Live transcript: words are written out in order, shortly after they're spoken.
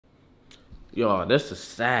Yo, this is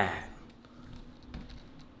sad.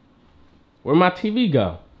 Where'd my TV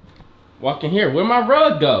go? Walk in here. Where'd my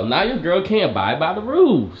rug go? Now your girl can't abide by the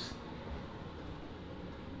rules.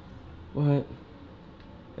 What?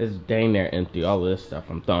 It's dang near empty. All this stuff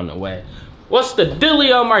I'm throwing away. What's the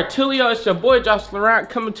dealio, Martilio? It's your boy Josh Laurent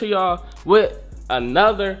coming to y'all with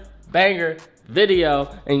another banger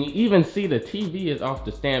video. And you even see the TV is off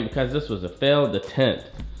the stand because this was a failed attempt.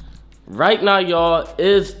 Right now, y'all,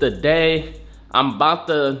 is the day I'm about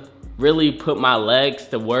to really put my legs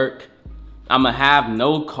to work. I'ma have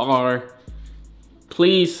no car.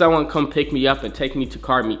 Please, someone come pick me up and take me to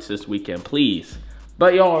car meets this weekend, please.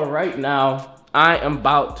 But y'all, right now, I am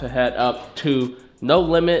about to head up to No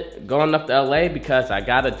Limit, going up to LA because I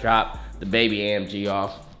gotta drop the baby AMG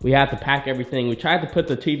off. We had to pack everything. We tried to put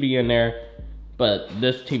the TV in there, but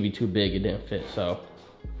this TV too big, it didn't fit, so.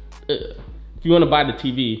 If you wanna buy the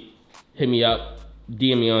TV, hit me up,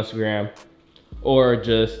 DM me on Instagram, or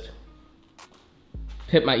just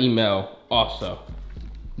hit my email also.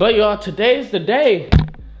 But y'all, today's the day.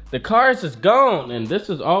 The cars is gone, and this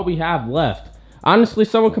is all we have left. Honestly,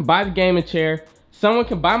 someone can buy the gaming chair. Someone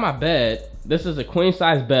can buy my bed. This is a queen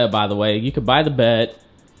size bed, by the way. You can buy the bed.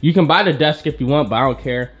 You can buy the desk if you want, but I don't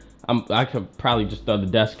care. I could probably just throw the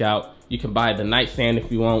desk out. You can buy the nightstand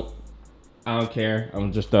if you want. I don't care. I'm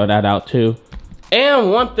gonna just throw that out too.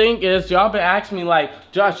 And one thing is, y'all been asking me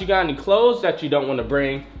like, Josh, you got any clothes that you don't want to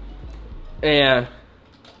bring? And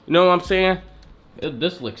you know what I'm saying?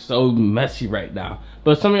 This looks so messy right now.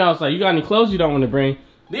 But some of y'all was like, you got any clothes you don't want to bring?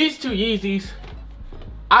 These two Yeezys,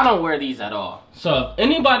 I don't wear these at all. So if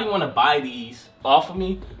anybody want to buy these off of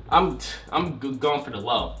me, I'm going for the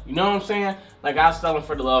low. You know what I'm saying? Like, I sell them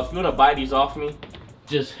for the low. If you want to buy these off of me,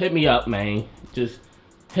 just hit me up, man. Just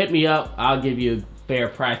hit me up. I'll give you a fair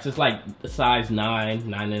price. It's like a size 9,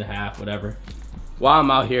 9.5, whatever. While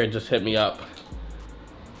I'm out here, just hit me up.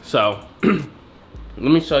 So let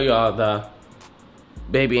me show y'all the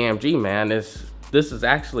baby AMG, man. This is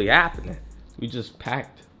actually happening. We just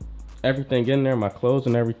packed everything in there, my clothes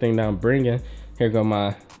and everything that I'm bringing. Here go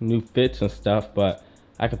my new fits and stuff, but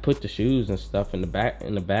I can put the shoes and stuff in the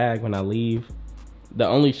bag when I leave. The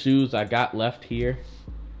only shoes I got left here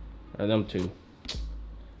are them two,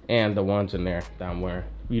 and the ones in there that I'm wearing.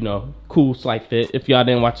 You know, cool, slight fit. If y'all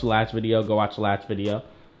didn't watch the last video, go watch the last video.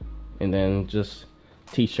 And then just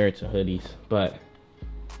t-shirts and hoodies. But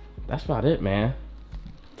that's about it, man.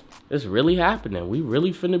 It's really happening. We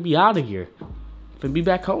really finna be out of here. Finna be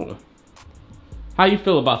back home. How you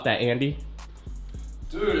feel about that, Andy?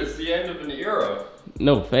 Dude, it's the end of an era.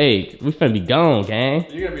 No fake. We finna be gone, gang.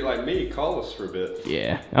 You're gonna be like me, call us for a bit.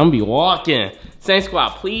 Yeah, I'm gonna be walking. Saint Squad,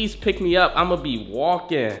 please pick me up. I'm gonna be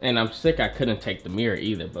walking. And I'm sick I couldn't take the mirror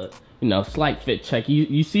either, but you know, slight fit check.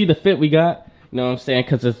 You see the fit we got? You know what I'm saying?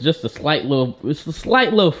 Cause it's just a slight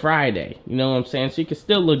little Friday. You know what I'm saying? So you can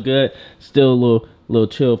still look good, still a little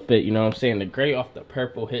chill fit, you know what I'm saying? The gray off the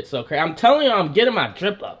purple hit so crazy. I'm telling you, I'm getting my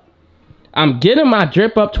drip up. I'm getting my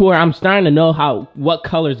drip up to where I'm starting to know what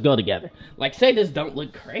colors go together. Like, say this don't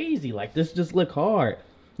look crazy. Like, this just look hard.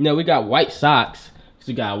 You know, we got white socks. So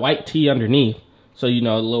we got a white tee underneath. So, you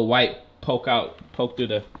know, a little white poke through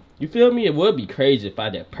the... You feel me? It would be crazy if I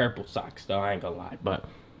did purple socks, though. I ain't gonna lie. But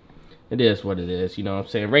it is what it is. You know what I'm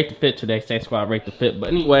saying? Rate the fit today. Saint Squad, rate the fit. But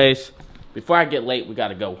anyways, before I get late, we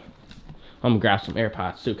gotta go. I'm gonna grab some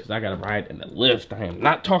AirPods too, because I gotta ride in the lift. I am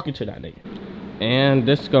not talking to that nigga. And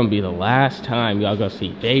this is gonna be the last time y'all gonna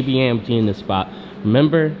see baby AMG in this spot.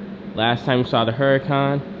 Remember, last time you saw the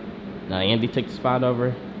Huracan? Now Andy took the spot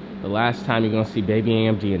over. The last time you're gonna see baby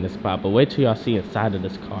AMG in this spot. But wait till y'all see inside of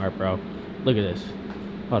this car, bro. Look at this.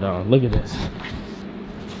 Hold on, look at this.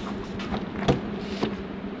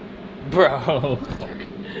 Bro,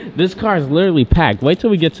 this car is literally packed. Wait till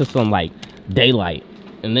we get to some like daylight.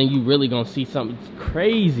 And then you really gonna see something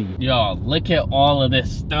crazy. Y'all, look at all of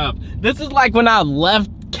this stuff. This is like when I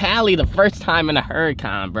left Cali the first time in a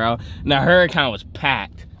Huracan, bro. And the Huracan was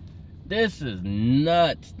packed. This is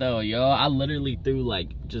nuts though, y'all. I literally threw like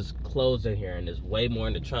just clothes in here and there's way more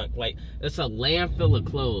in the trunk. Like, it's a landfill of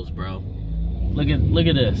clothes, bro. Look at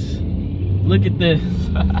this. Look at this.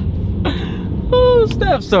 Oh,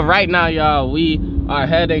 stuff. So right now, y'all, we are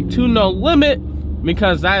heading to No Limit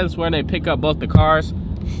because that is where they pick up both the cars.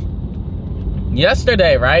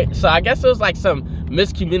 Yesterday, right? So I guess it was like some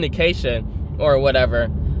miscommunication or whatever.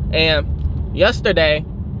 And yesterday,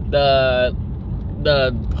 the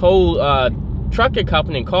whole trucking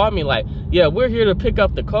company called me like, yeah, we're here to pick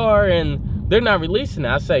up the car and they're not releasing it.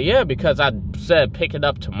 I said, yeah, because I said pick it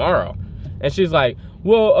up tomorrow. And she's like,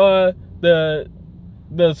 well,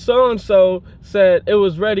 the so-and-so said it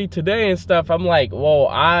was ready today and stuff. I'm like, well,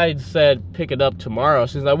 I said pick it up tomorrow.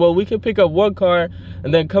 She's like, well, we can pick up one car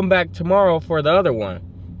and then come back tomorrow for the other one.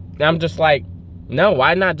 And I'm just like, no,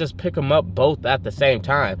 why not just pick them up both at the same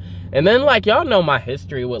time? And then, like, y'all know my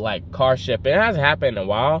history with, like, car shipping. It hasn't happened in a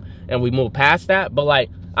while, and we moved past that. But, like,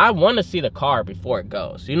 I want to see the car before it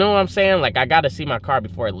goes. You know what I'm saying? Like, I got to see my car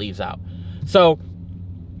before it leaves out. So,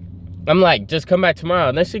 I'm like, just come back tomorrow.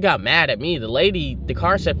 And then she got mad at me. The lady, the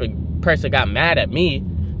car shipping person got mad at me,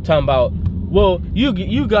 talking about, well,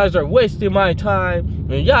 you guys are wasting my time,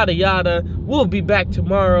 and yada, yada. We'll be back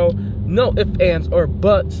tomorrow. No ifs, ands, or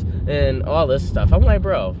buts, and all this stuff. I'm like,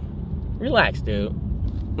 bro, relax, dude.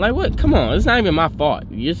 Like, what? Come on, it's not even my fault.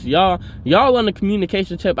 Y'all on the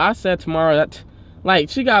communication tip. I said tomorrow. That, like,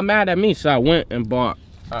 she got mad at me, so I went and bought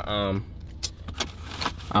an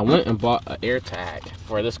air tag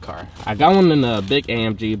for this car. I got one in the big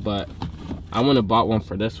AMG, but I went and bought one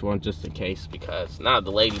for this one just in case, because now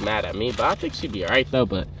the lady mad at me, but I think she'd be alright though.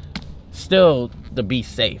 But still, to be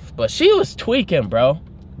safe. But she was tweaking, bro.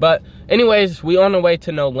 But anyways, we on the way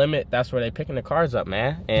to No Limit. That's where they picking the cars up,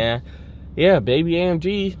 man. And yeah, baby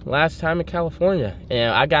AMG, last time in California.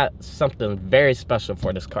 And I got something very special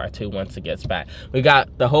for this car too once it gets back. We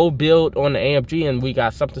got the whole build on the AMG, and we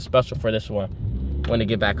got something special for this one when it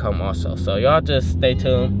get back home also. So y'all just stay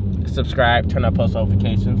tuned, subscribe, turn on post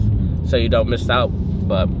notifications so you don't miss out.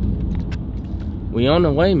 But we on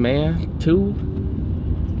the way, man, to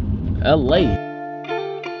LA.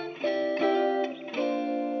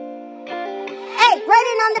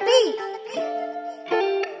 On the beat.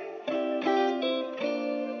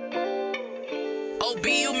 OB,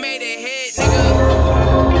 you made it hit, nigga.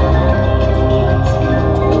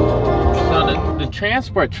 So the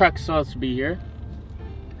transport truck's supposed to be here.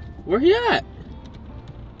 Where he at?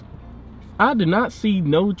 I did not see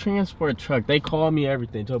no transport truck. They called me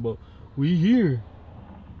everything. Talk about, we here.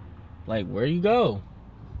 Like, where you go?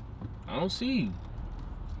 I don't see you.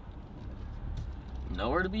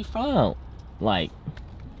 Nowhere to be found. Like,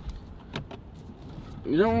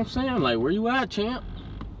 you know what I'm saying? Like, where you at, champ?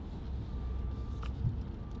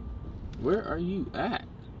 Where are you at?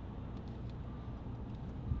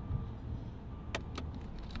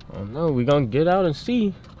 Oh no, we gonna get out and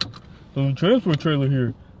see. There's a transport trailer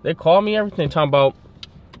here. They called me everything, talking about,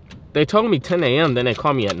 they told me 10 a.m. then they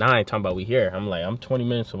called me at 9 talking about we here. I'm like, I'm 20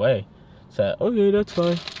 minutes away. Said, okay, that's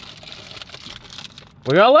fine.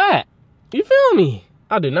 Where y'all at? You feel me?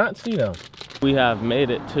 I did not see them. We have made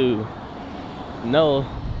it to No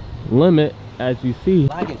Limit, as you see.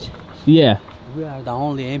 Luggage. Yeah. We are the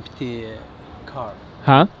only empty car.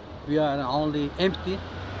 Huh? We are the only empty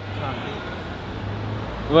car.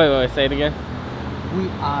 Wait, say it again. We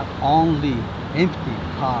are only empty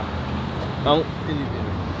car. Oh,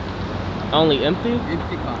 Delivery. only empty?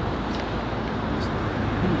 Empty car.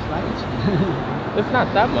 Finish luggage. It's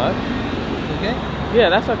not that much. Okay? Yeah,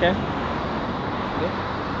 that's okay. Okay.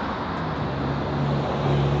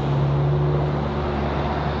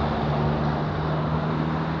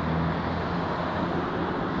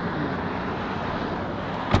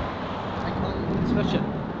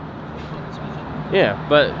 Yeah,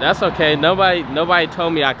 but that's okay. Nobody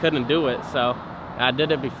told me I couldn't do it, so I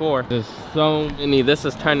did it before. There's so many. This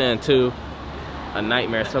is turning into a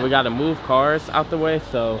nightmare. So we got to move cars out the way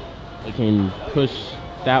so we can push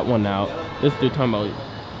that one out. This dude talking about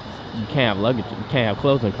you can't have luggage, you can't have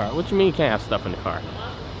clothes in the car. What you mean you can't have stuff in the car?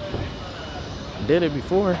 Did it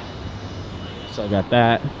before. So I got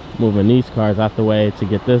that. Moving these cars out the way to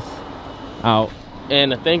get this out.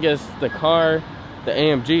 And the thing is, the car, the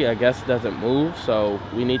AMG, I guess, doesn't move, so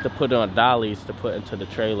we need to put it on dollies to put into the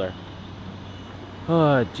trailer.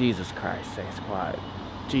 Oh, Jesus Christ, Saint Squad.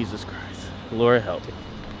 Jesus Christ. Lord help me.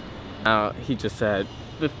 Now, he just said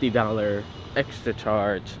 $50 extra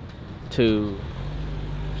charge to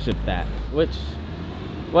ship that, which,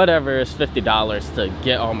 whatever, is $50 to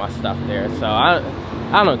get all my stuff there. So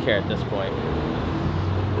I don't care at this point.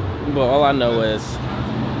 But all I know is,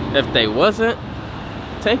 if they wasn't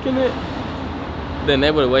taking it, then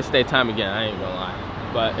they would have wasted their time again. I ain't gonna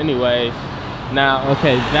lie. But anyways, now,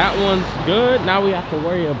 okay, that one's good. Now we have to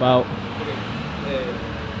worry about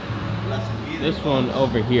this one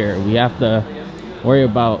over here. We have to worry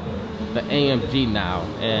about the AMG now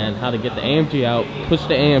and how to get the AMG out, push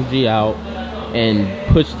the AMG out, and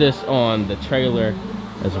push this on the trailer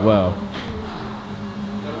as well.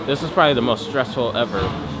 This is probably the most stressful ever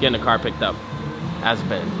getting a car picked up has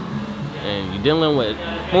been. And you're dealing with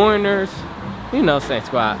foreigners. You know, Saint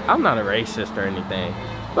Squad, I'm not a racist or anything,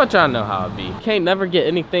 but y'all know how it be. Can't never get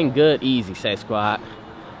anything good easy, Saint Squad.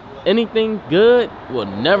 Anything good will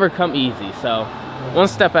never come easy. So One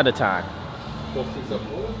step at a time.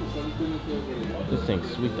 This thing's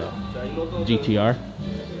sweet though. GTR.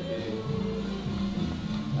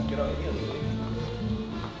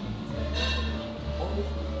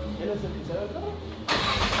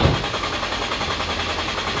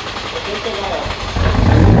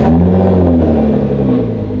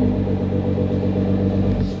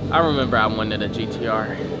 I remember I wanted a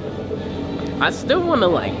GTR. I still want to,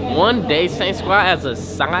 like, one day Saint Squad as a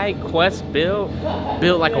side quest build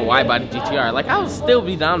like a wide body GTR. Like, I would still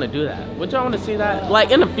be down to do that. Would y'all want to see that?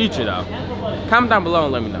 Like, in the future though. Comment down below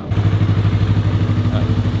and let me know.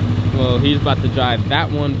 Well, he's about to drive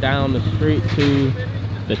that one down the street to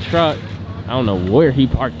the truck. I don't know where he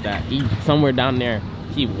parked that. He's somewhere down there.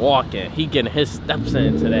 He walking. He getting his steps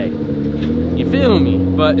in today. You feel me?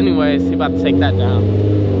 But anyways, he about to take that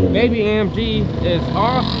down. Baby AMG is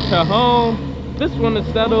off to home. This one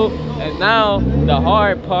is settled, and now the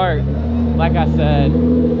hard part, like I said,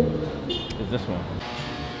 is this one.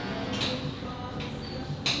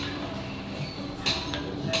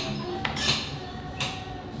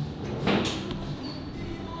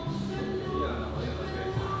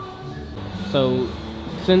 So,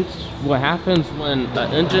 since what happens when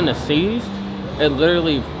an engine is seized, it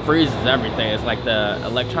literally freezes everything. It's like the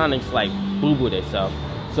electronics like boo-boo themselves.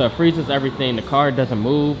 So it freezes everything. The car doesn't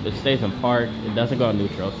move. It stays in park. It doesn't go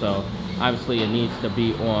neutral. So obviously it needs to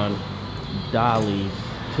be on dollies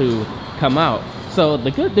to come out. So the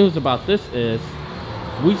good news about this is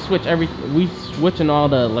we switching all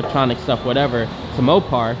the electronic stuff, whatever, to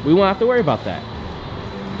Mopar. We won't have to worry about that.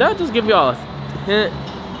 That'll just give y'all a hint.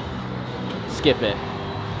 Skip it.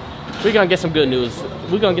 We're gonna get some good news.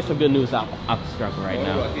 We're gonna get some good news out the struggle right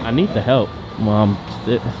now. I need the help. Mom,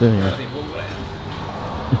 sit here.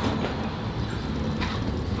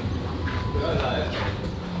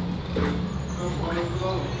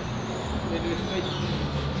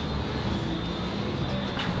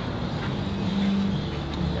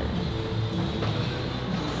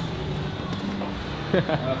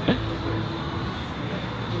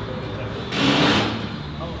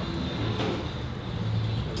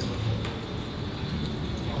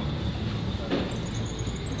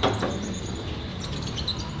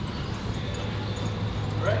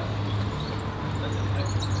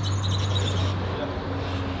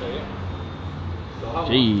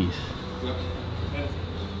 Jeez.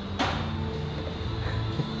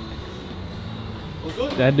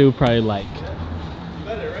 That dude probably like,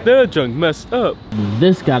 that junk messed up.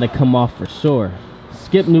 This gotta come off for sure.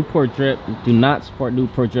 Skip Newport Drip. Do not support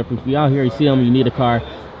Newport Drip. If you out here, you see them, you need a car,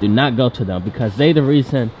 do not go to them, because they the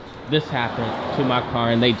reason this happened to my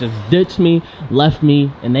car, and they just ditched me, left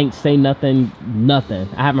me, and they ain't say nothing.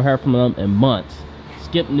 I haven't heard from them in months.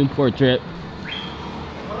 Skip Newport Drip.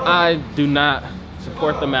 I do not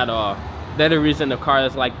support them at all. They're the reason the car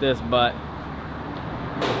is like this, but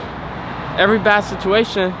every bad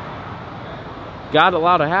situation God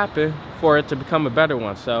allowed to happen for it to become a better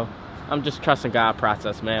one. So I'm just trusting God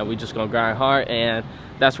process, man. We just gonna grind hard, and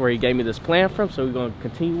that's where he gave me this plan from, so we're gonna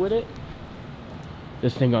continue with it.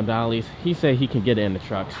 This thing on dollies, he said he can get it in the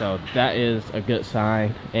truck, so that is a good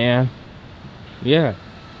sign. And yeah,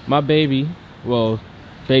 my baby, well,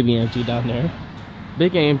 baby AMG down there,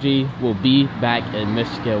 big AMG will be back in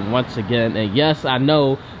Michigan once again. And yes, I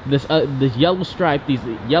know this yellow stripe, these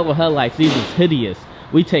yellow headlights, these is hideous.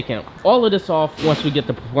 We taking all of this off once we get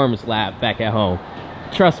the performance lab back at home.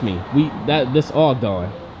 Trust me, this all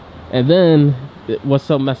gone. And then what's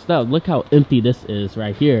so messed up, look how empty this is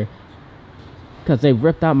right here, because they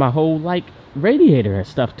ripped out my whole like radiator and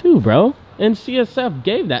stuff too, bro. And CSF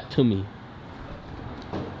gave that to me.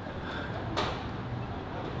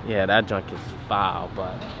 Yeah, that junk is foul,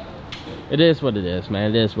 but it is what it is,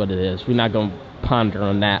 man. It is what it is. We're not gonna ponder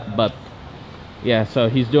on that. But yeah, so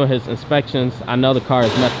he's doing his inspections. I know the car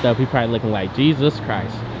is messed up. He probably looking like, Jesus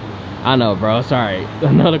Christ. I know, bro, sorry.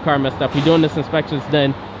 I know the car messed up. He's doing this inspections,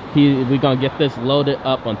 then we gonna get this loaded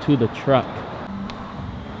up onto the truck.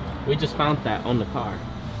 We just found that on the car.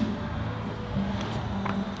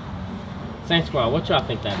 Saint Squad, what y'all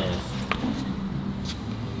think that is?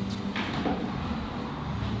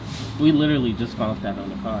 We literally just found that on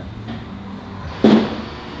the car.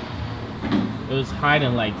 It was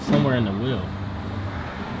hiding like somewhere in the wheel.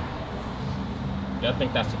 Y'all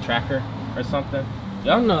think that's a tracker or something?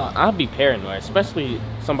 Y'all know I'll be paranoid, especially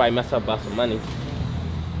somebody mess up about some money.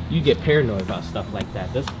 You get paranoid about stuff like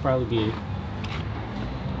that. This would probably be.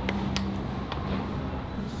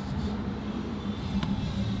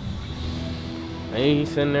 Maybe he's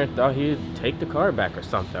sitting there, thought he'd take the car back or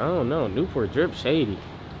something. I don't know. Newport Drip shady.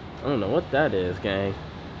 I don't know what that is, gang.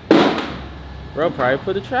 Bro probably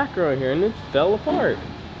put a tracker on here and it fell apart.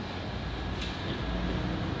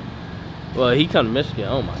 Well, he come to Michigan.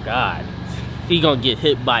 Oh my God, he gonna get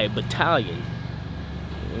hit by a battalion.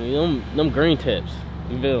 Them green tips.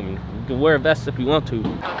 You feel me? You can wear a vest if you want to.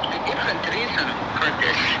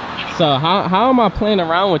 So how am I playing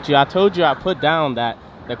around with you? I told you I put down that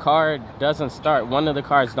the car doesn't start. One of the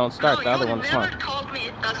cars don't start. No, the other one is fine. You never told me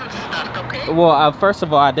it doesn't start, okay? Well, first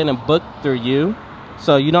of all, I didn't book through you.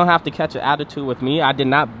 So you don't have to catch an attitude with me. I did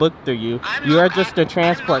not book through you. You are just a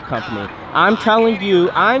transport company. I'm telling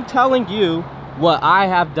you what I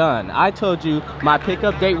have done. I told you my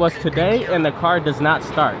pickup date was today and the car does not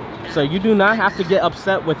start. So you do not have to get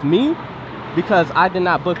upset with me because I did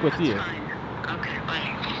not book with you. Okay, bye.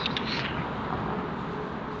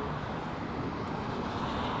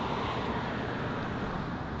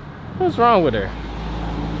 What's wrong with her?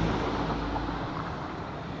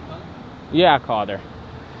 Yeah, I called her.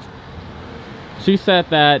 She said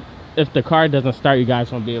that if the car doesn't start, you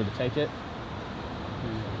guys won't be able to take it.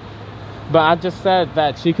 But I just said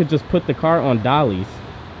that she could just put the car on dollies.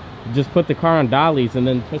 Just put the car on dollies and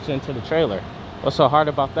then push it into the trailer. What's so hard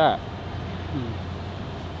about that?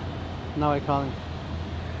 Now I call him.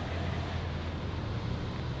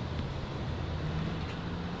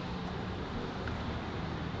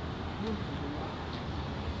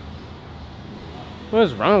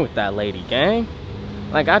 What's wrong with that lady, gang?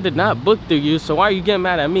 Like, I did not book through you, so why are you getting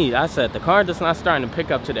mad at me? I said the car does not start to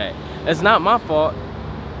pick up today. It's not my fault.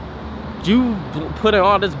 You putting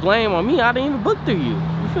all this blame on me. I didn't even book through you.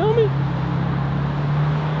 You feel me?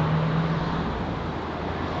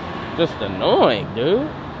 Just annoying, dude.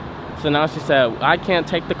 So now she said, I can't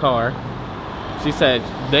take the car. She said,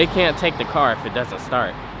 they can't take the car if it doesn't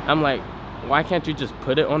start. I'm like, why can't you just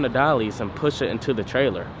put it on the dollies and push it into the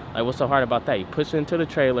trailer? Like, what's so hard about that? You push it into the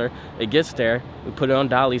trailer, it gets there, we put it on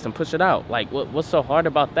dollies and push it out. Like, what's so hard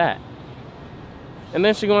about that? And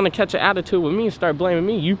then she going to catch an attitude with me and start blaming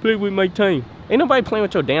me. You play with my time. Ain't nobody playing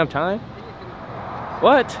with your damn time.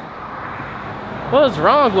 What? What's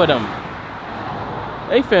wrong with them?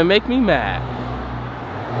 They finna make me mad.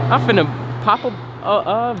 I finna pop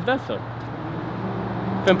a vessel.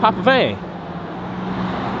 Finna pop a vein.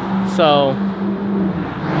 So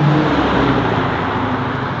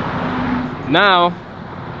now,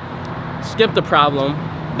 skip the problem.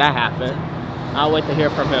 That happened. I'll wait to hear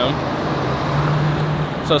from him.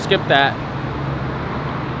 So skip that.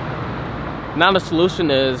 Now the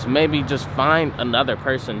solution is maybe just find another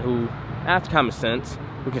person who has common sense,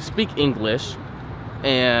 who can speak English,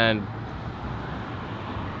 and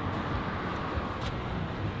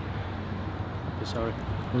Sorry.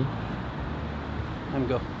 I'm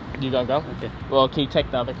go. You gonna go? Okay. Well, can you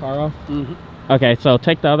take the other car off? Mm-hmm. Okay, so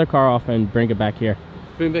take the other car off and bring it back here.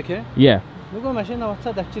 Bring back here? Yeah.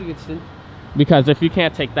 Because if you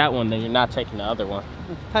can't take that one, then you're not taking the other one.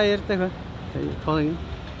 Calling.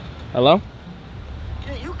 Hello?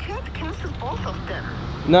 Yeah, you can't cancel both of them.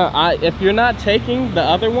 No, if you're not taking the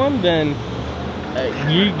other one, then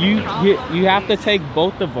you have to take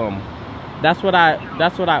both of them. That's what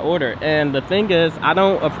I ordered. And the thing is, I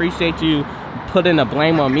don't appreciate you putting a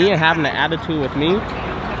blame on me and having an attitude with me.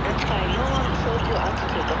 That's fine. No one told you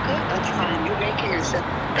attitude, okay? That's fine. You're making it.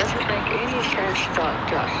 Doesn't make any sense,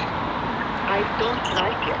 Josh. I don't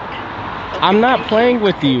like it. Okay, I'm not playing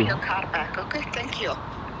with you. Take your car back, okay? Thank you.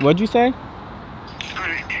 What'd you say?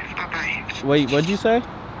 Alright, bye-bye. Wait, what'd you say?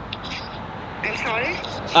 I'm sorry?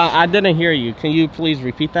 I didn't hear you. Can you please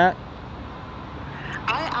repeat that?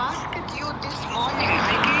 I asked you this morning.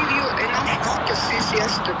 I gave you enough notices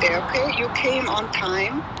yesterday, okay? You came on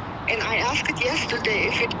time. And I asked yesterday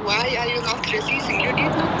why are you not releasing? You did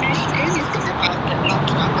not mention anything about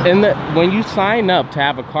that. And when you sign up to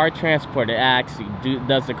have a car transport, it asks you,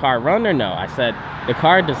 does the car run or no? I said, the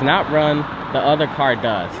car does not run, the other car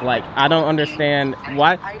does. Like, I don't understand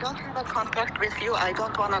why. I don't have a contract with you. I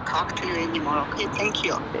don't want to talk to you anymore, okay? Thank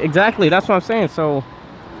you. Exactly, that's what I'm saying. So,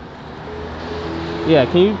 yeah,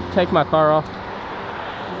 can you take my car off?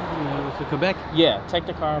 To come back? Yeah, take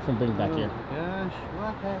the car off and bring it back here. Gosh,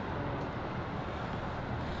 what happened?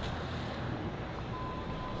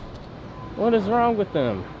 What is wrong with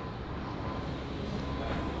them?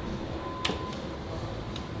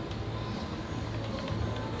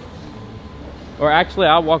 Or actually,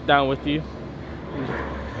 I'll walk down with you.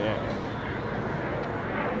 Yeah.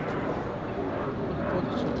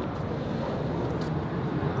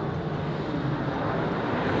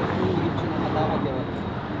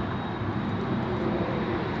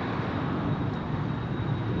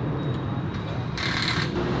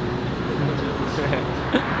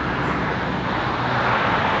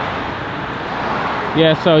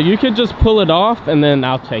 Yeah, so you could just pull it off and then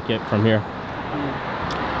I'll take it from here.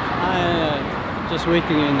 I just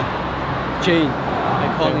waiting in Jane.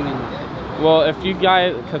 I calling in. Well, if you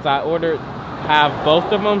guys, because I ordered, have both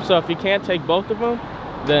of them, so if you can't take both of them,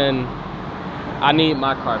 then I need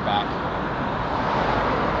my car back.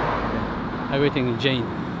 I waiting in Jane.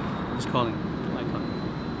 Just calling my car.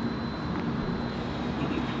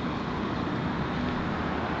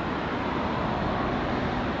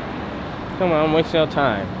 Come on, I'm wasting your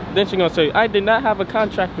time. Then she's gonna say, I did not have a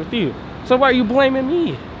contract with you. So why are you blaming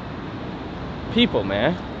me? People,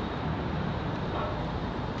 man.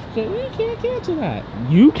 So you can't cancel that.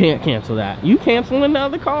 You can't cancel that. You canceling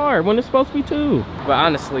another car when it's supposed to be two. But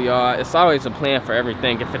honestly, y'all, it's always a plan for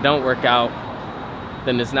everything. If it don't work out,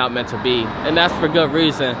 then it's not meant to be. And that's for good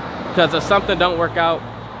reason. Because if something don't work out,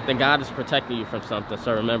 then God is protecting you from something.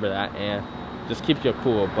 So remember that and just keep your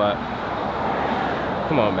cool. But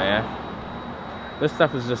come on, man. This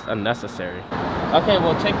stuff is just unnecessary. Okay,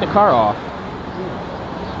 well, take the car off.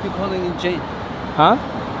 You're calling in Jane. Huh?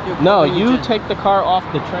 No, you Jane. take the car off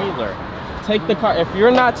the trailer. Take the car. If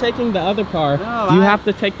you're not taking the other car, No, you have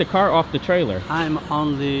to take the car off the trailer. I'm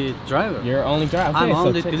only driver. You're only driver. I'm Okay, so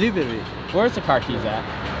only delivery. where's the car keys at?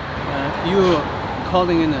 You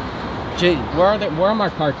calling in Jane. Where are my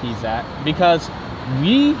car keys at? Because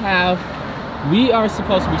we are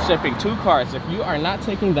supposed to be shipping two cars. If you are not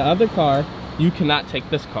taking the other car, you cannot take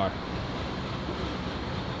this car.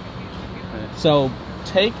 So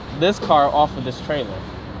take this car off of this trailer.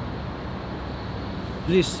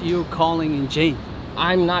 Please, you calling in Jane.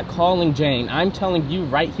 I'm not calling Jane. I'm telling you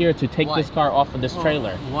right here to take this car off of this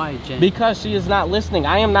trailer. Why Jane? Because she is not listening.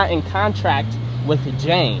 I am not in contract with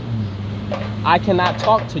Jane. I cannot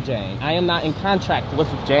talk to Jane. I am not in contract with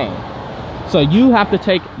Jane. So you have to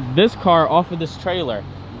take this car off of this trailer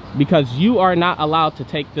because you are not allowed to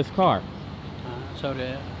take this car.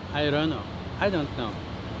 Sorry, I don't know. I don't know.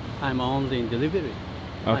 I'm only in delivery.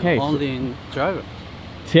 Okay. I'm only in driver.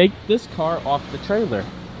 Take this car off the trailer.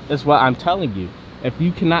 Is what I'm telling you. If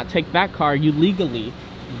you cannot take that car, you legally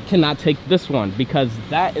cannot take this one because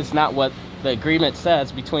that is not what the agreement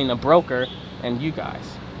says between the broker and you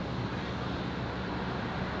guys.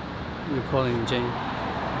 You're calling Jane.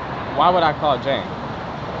 Why would I call Jane?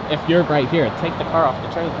 If you're right here, take the car off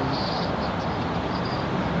the trailer.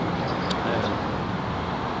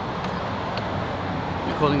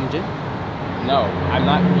 You're calling in Jane? No, I'm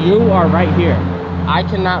not. You are right here. I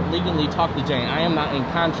cannot legally talk to Jane. I am not in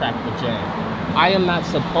contract with Jane. I am not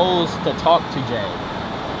supposed to talk to Jane.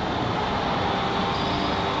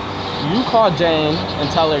 You call Jane and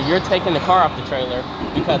tell her you're taking the car off the trailer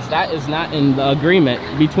because that is not in the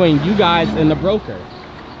agreement between you guys and the broker.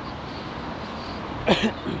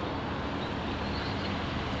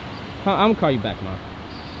 I'm gonna call you back, Mom.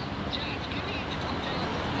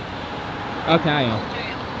 Okay,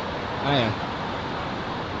 I am.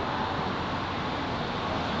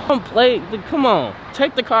 Come on,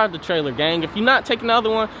 take the car off the trailer, gang. If you're not taking the other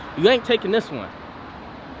one, you ain't taking this one.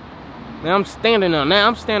 Now I'm standing on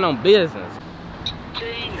business.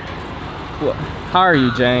 Jane, What? How are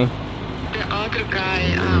you, Jane? the other guy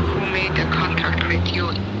who made the contract with you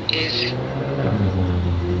is...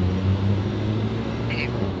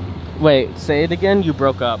 Wait, say it again. You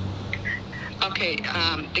broke up. Okay,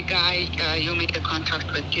 the guy you made the contract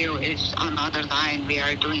with you is on the other line. We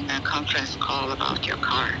are doing a conference call about your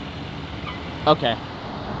car. Okay.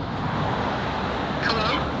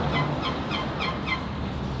 Hello?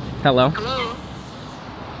 Hello? Hello?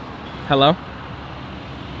 Hello?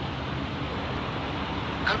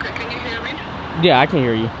 Okay, can you hear me? Yeah, I can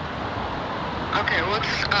hear you. Okay,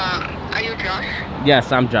 are you Josh?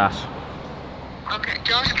 Yes, I'm Josh. Okay,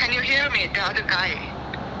 Josh, can you hear me? The other guy.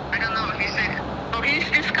 I don't know, he said, oh, he's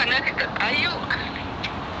disconnected. Are you?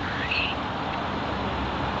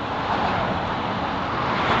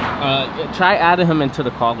 Try adding him into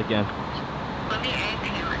the call again. Let me add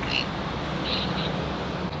him again.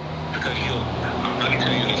 Because let me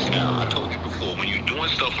tell you this now. I told you before, when you're doing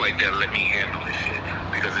stuff like that, let me handle this shit.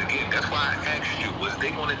 Because again, that's why I asked you, was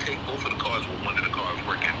they going to take both of the cars or one of the cars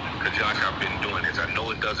working? Because Josh, I've been doing this. I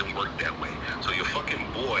know it doesn't work that way. So your fucking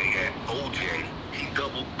boy at OJ, he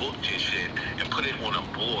double booked your shit and put it on a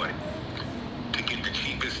board to get the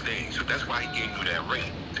cheapest thing. So that's why he gave you that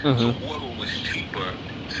rate. So whoever was cheaper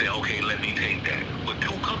said, okay, let me take that. But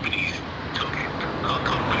two companies took it. A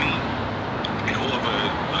company, and whoever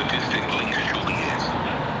logistic links truly is,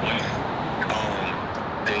 when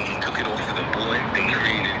they took it off of the board, they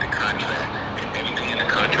created the contract, and everything in the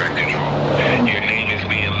contract is wrong. Your name is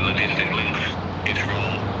being logistic links. It's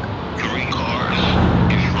wrong. 3 cars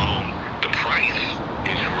is wrong. The price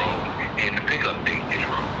is wrong. And the pickup date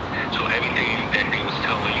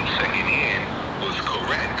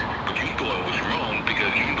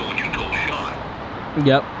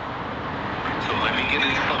Yep. So let me get in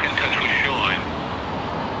fucking touch with Sean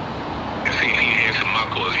and see if he answered my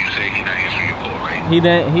calls. You say he not answering your call, right? He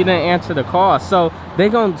didn't answer the call. So they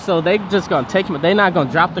just gonna take me. They not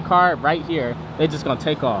gonna drop the car right here. They just gonna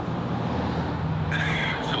take off.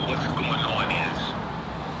 So what's going on is,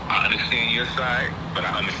 I understand your side, but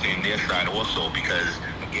I understand their side also, because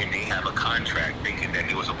again, they have a contract thinking that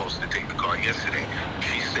they were supposed to take the car yesterday.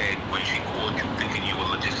 She said when she called you thinking you were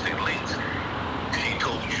logistic links, she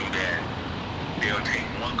told you that they'll take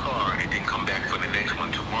one car and then come back for the next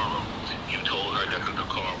one tomorrow. You told her that the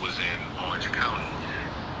car was in Orange County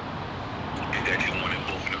and that you wanted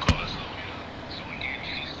both of the cars. So again,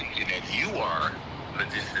 she's thinking that you are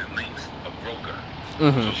logistic links, a broker.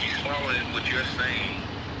 So she's following what you're saying,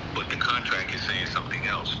 but the contract is saying something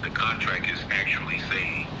else. The contract is actually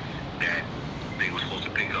saying that they were supposed to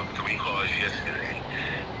pick up 3 cars yesterday.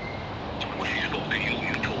 When she spoke to you,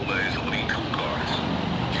 you told her it's only 2 cars.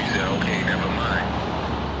 She said, okay, never mind.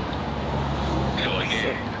 So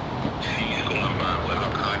again, she's going by what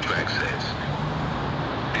her contract says.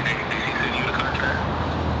 Did she send you the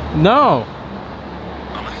contract? No.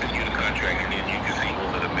 I'm gonna send you the contract and then you can see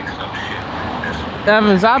all of the mixed up shit.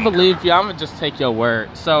 Evans, I believe you. I'm gonna just take your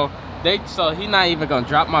word. So he not even gonna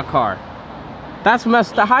drop my car. That's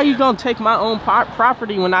messed up. How you gonna take my own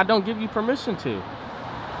property when I don't give you permission to?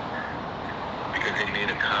 Because they made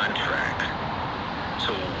a contract.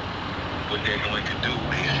 So what they're going to do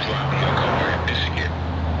is drop your car in Michigan.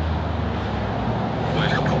 We're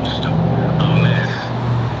supposed to, unless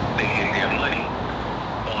they get their money.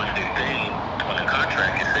 On the thing, on the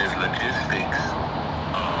contract, it says logistics.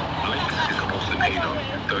 Links is supposed to pay them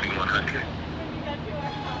 $3,100.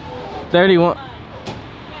 31.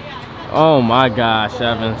 Oh my gosh,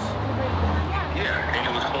 Evans. Yeah, and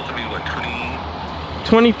it was supposed to be what,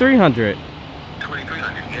 2,300.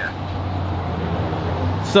 2,300, yeah.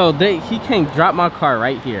 So he can't drop my car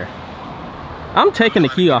right here. I'm taking the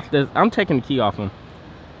key off this. I'm taking the key off him.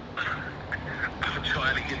 I'm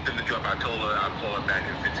trying to get them to drop. I told her I'll call her back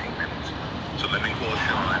in 15 minutes. So let me call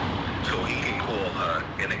Sean so he can call her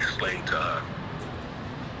and explain to her.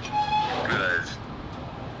 Because,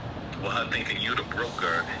 well, her thinking you're the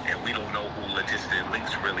broker and we don't know who Logistic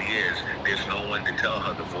Links really is, there's no one to tell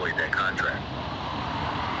her to void that contract.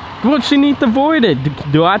 Well, she need to void it.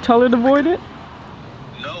 Do I tell her to void it?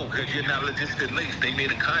 No, because you're not Logistic Links. They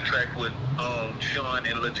made a contract with Sean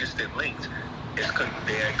and Logistic Links. It's because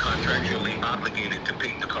they're contractually obligated to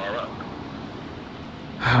pick the car up.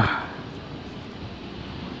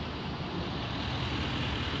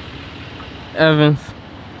 Evans.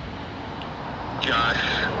 Josh,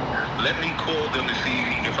 let me call them to see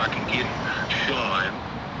if I can get Sean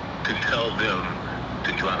to tell them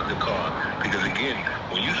to drive the car. Because again,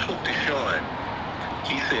 when you spoke to Sean,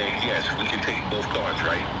 he said, yes, we can take both cars,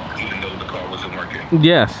 right? Even though the car wasn't working.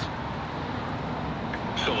 Yes.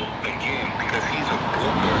 So again, because he's a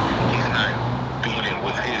broker, he's not doing it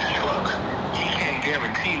with his trucks. He can't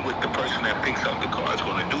guarantee what the person that picks up the car is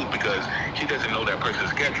going to do because he doesn't know that person's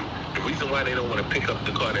schedule. The reason why they don't want to pick up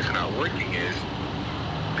the car that's not working is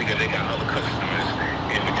because they got other customers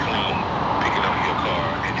in between picking up your car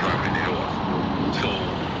and dropping it off. So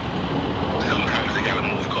sometimes they got to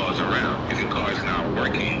move cars around. If your car's not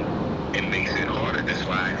working, it makes it harder. That's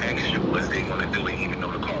why I asked you, was they going to do it even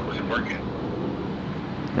though the car wasn't working?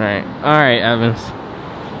 All right, Evans.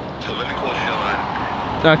 So let me call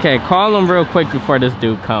Sean. Okay, call him real quick before this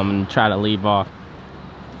dude come and try to leave off.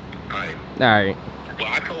 All right. All right. Well,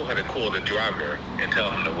 I told her to call the driver and tell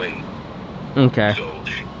him to wait. Okay.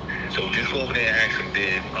 So just go over there and ask him,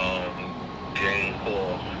 did Jane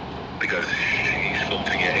call? Because she spoke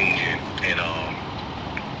to your agent and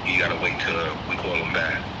you gotta wait till we call him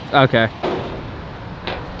back. Okay.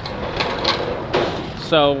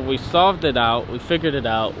 So we solved it out. We figured it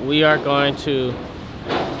out. We are going to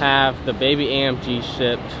have the baby AMG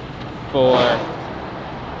shipped for...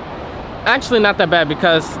 Actually, not that bad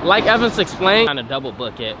because, like Evans explained, trying to double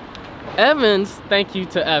book it. Evans, thank you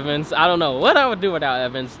to Evans. I don't know what I would do without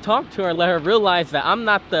Evans. Talk to her, let her realize that I'm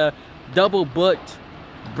not the double booked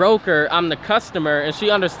broker, I'm the customer, and she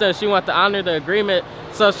understood. She wanted to honor the agreement,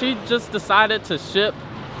 so she just decided to ship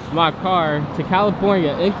my car to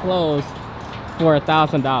California enclosed for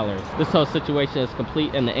 $1,000. This whole situation is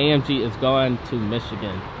complete and the AMG is going to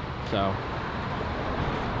Michigan. So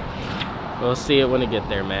we'll see it when it get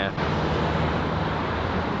there, man.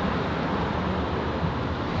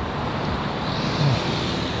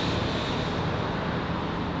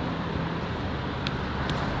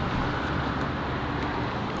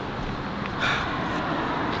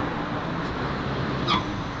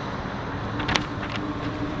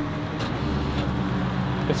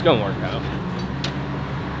 It's gonna work out.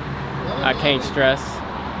 I can't stress.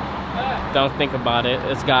 Don't think about it.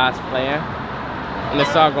 It's God's plan. And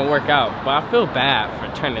it's all gonna work out. But I feel bad for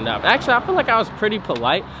turning up. Actually, I feel like I was pretty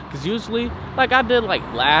polite. Because usually, like I did like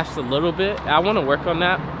last a little bit. I want to work on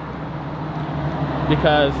that.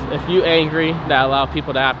 Because if you angry, that allow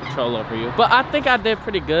people to have control over you. But I think I did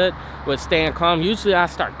pretty good with staying calm. Usually I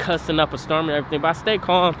start cussing up a storm and everything. But I stayed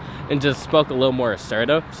calm and just spoke a little more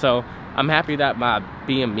assertive. So I'm happy that by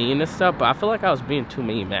being mean and stuff. But I feel like I was being too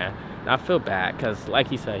mean, man. And I feel bad. Because like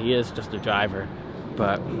he said, he is just a driver.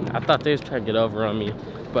 But I thought they was trying to get over on me,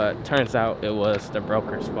 but turns out it was the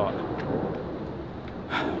broker's fault.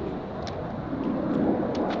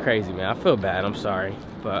 Crazy, man. I feel bad. I'm sorry,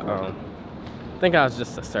 but I think I was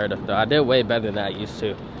just assertive though. I did way better than I used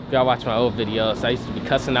to. If y'all watch my old videos, I used to be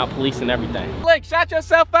cussing out police and everything. Blake, shout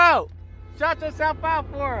yourself out. Shout yourself out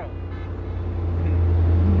for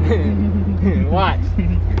him. Watch.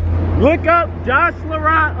 Look up Josh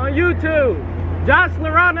Laurent on YouTube. Josh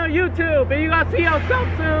Laurent on YouTube, and you gonna see yourself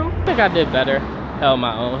soon. I think I did better. Held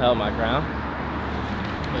my own, held my ground.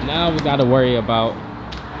 But now we gotta worry about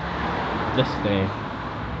this thing.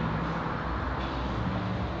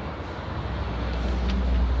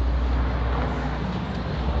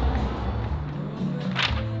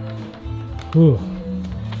 Whew.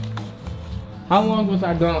 How long was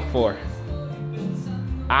I gone for?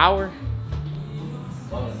 Hour?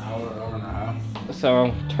 About an hour, hour and a half.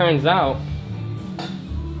 So, turns out,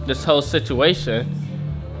 this whole situation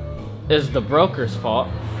is the broker's fault.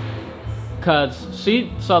 Cause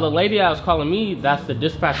so the lady that was calling me, that's the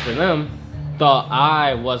dispatch for them, thought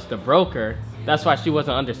I was the broker. That's why she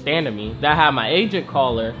wasn't understanding me. That had my agent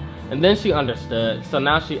call her, and then she understood. So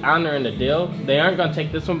now she honoring the deal. They aren't gonna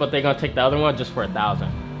take this one, but they're gonna take the other one just for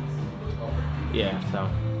 $1,000. Yeah, so.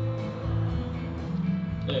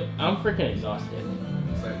 I'm freaking exhausted.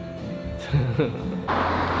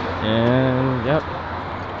 And yep.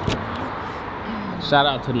 Shout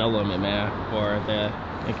out to No Limit, man, for the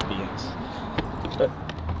inconvenience.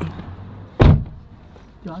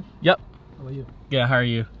 Josh? Yep. How are you? Yeah, how are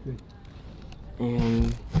you? Good.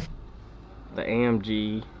 And the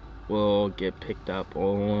AMG will get picked up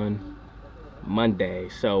on Monday.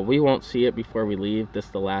 So we won't see it before we leave. This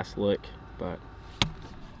is the last look, but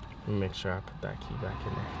let me make sure I put that key back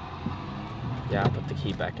in there. Yeah, I'll put the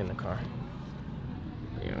key back in the car.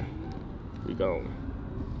 Yeah, we go.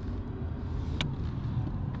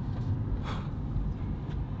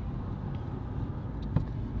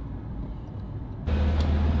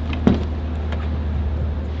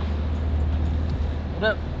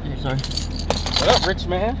 What up? Hey, sorry. What up, rich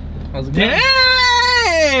man? How's it going?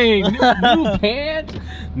 Dang! New pants,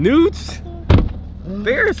 newts.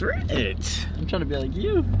 Bear's rich. I'm trying to be like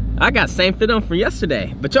you. I got same fit on from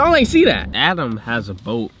yesterday, but y'all ain't see that. Adam has a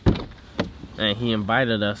boat, and he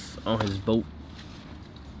invited us on his boat.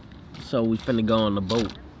 So we finna go on the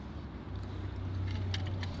boat.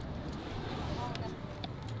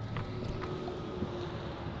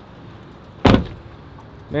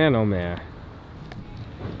 Man, oh man.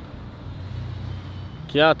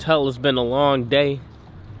 Can y'all tell it's been a long day?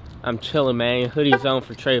 I'm chilling, man. Hoodie's on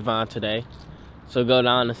for Trayvon today. So go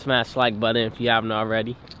down and smash like button if you haven't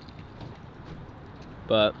already.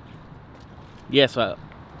 But yeah, so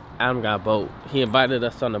Adam got a boat. He invited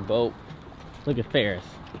us on the boat. Look at Ferris.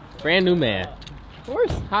 Brand new man. Of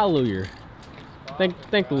course. Hallelujah.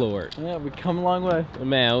 Thank the Lord. Yeah, we come a long way.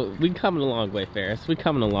 Man, we coming a long way, Ferris. We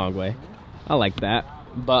coming a long way. I like that.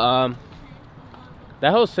 But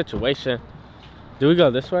that whole situation. Do we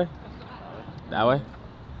go this way? That way?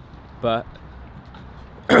 But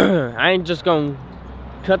I ain't just gonna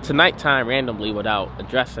cut to nighttime randomly without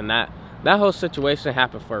addressing that. That whole situation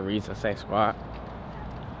happened for a reason, Saint Squad.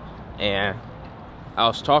 And I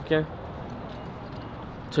was talking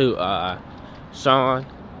to Sean,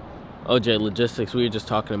 OJ Logistics. We were just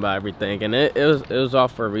talking about everything, and it was all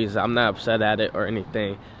for a reason. I'm not upset at it or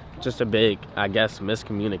anything. Just a big, I guess,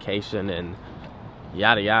 miscommunication and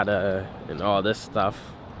yada yada and all this stuff.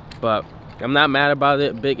 But I'm not mad about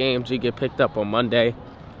it. Big AMG get picked up on Monday.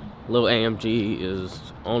 Little AMG is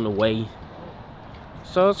on the way.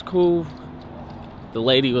 So it's cool. The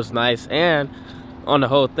lady was nice, and on the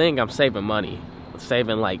whole thing, I'm saving money. I'm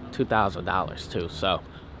saving like $2,000 too. So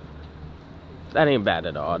that ain't bad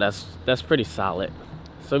at all. That's pretty solid.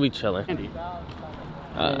 So we chilling. Andy.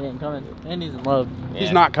 He ain't coming. Andy's in love. Yeah.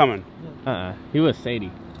 He's not coming. He was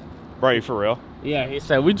Sadie. Bro, you for real? Yeah, he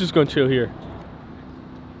said we just gonna chill here.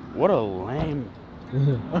 What a lame.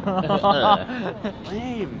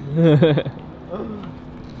 Lame.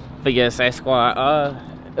 But yeah, Saint Squad.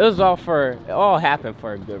 It all happened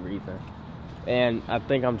for a good reason. And I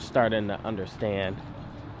think I'm starting to understand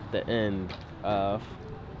the end of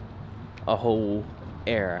a whole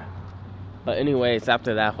era. But anyways,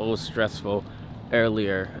 after that whole stressful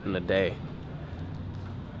earlier in the day,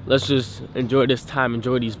 let's just enjoy this time,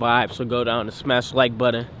 enjoy these vibes. So go down and smash the like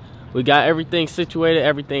button. We got everything situated,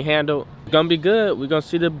 everything handled. It's gonna be good. We're gonna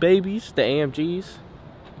see the babies, the AMGs,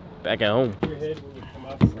 back at home. Your head when you come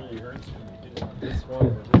up, it really hurts when you get this one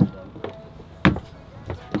or this one.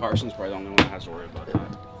 Carson's probably the only one that has to worry about that.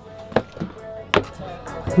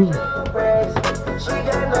 She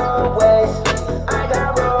got no waist, I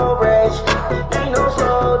got road rage. Ain't no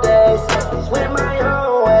slow days, went my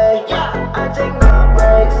own way. I take no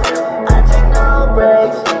breaks, I take no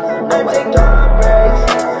breaks, I take no breaks,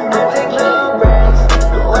 I take no breaks.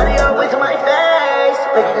 Why do you always in my face?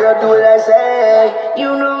 Make a girl do what I say.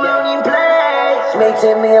 You know I don't even play. Make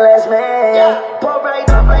 10 million last man. Pour right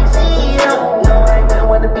up like CEO. No, I ain't where I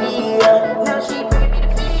wanna be.